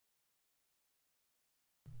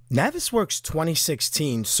Navisworks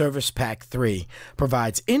 2016 Service Pack 3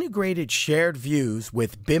 provides integrated shared views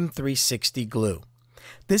with BIM 360 Glue.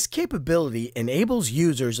 This capability enables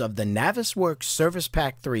users of the Navisworks Service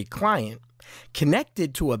Pack 3 client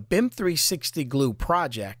connected to a BIM 360 Glue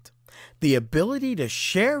project the ability to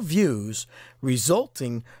share views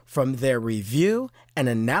resulting from their review and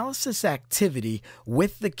analysis activity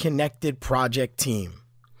with the connected project team.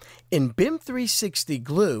 In BIM 360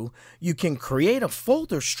 Glue, you can create a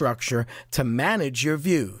folder structure to manage your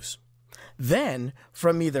views. Then,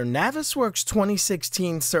 from either Navisworks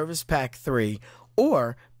 2016 Service Pack 3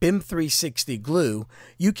 or BIM 360 Glue,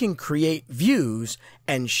 you can create views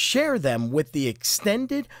and share them with the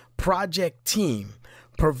extended project team,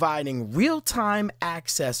 providing real-time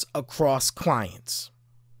access across clients.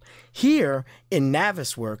 Here in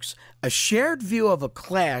Navisworks, a shared view of a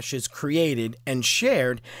clash is created and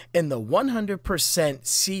shared in the 100%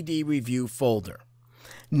 CD review folder.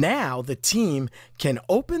 Now the team can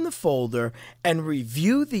open the folder and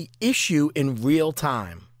review the issue in real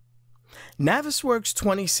time. Navisworks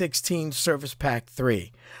 2016 Service Pack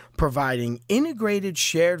 3, providing integrated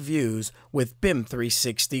shared views with BIM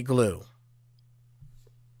 360 Glue.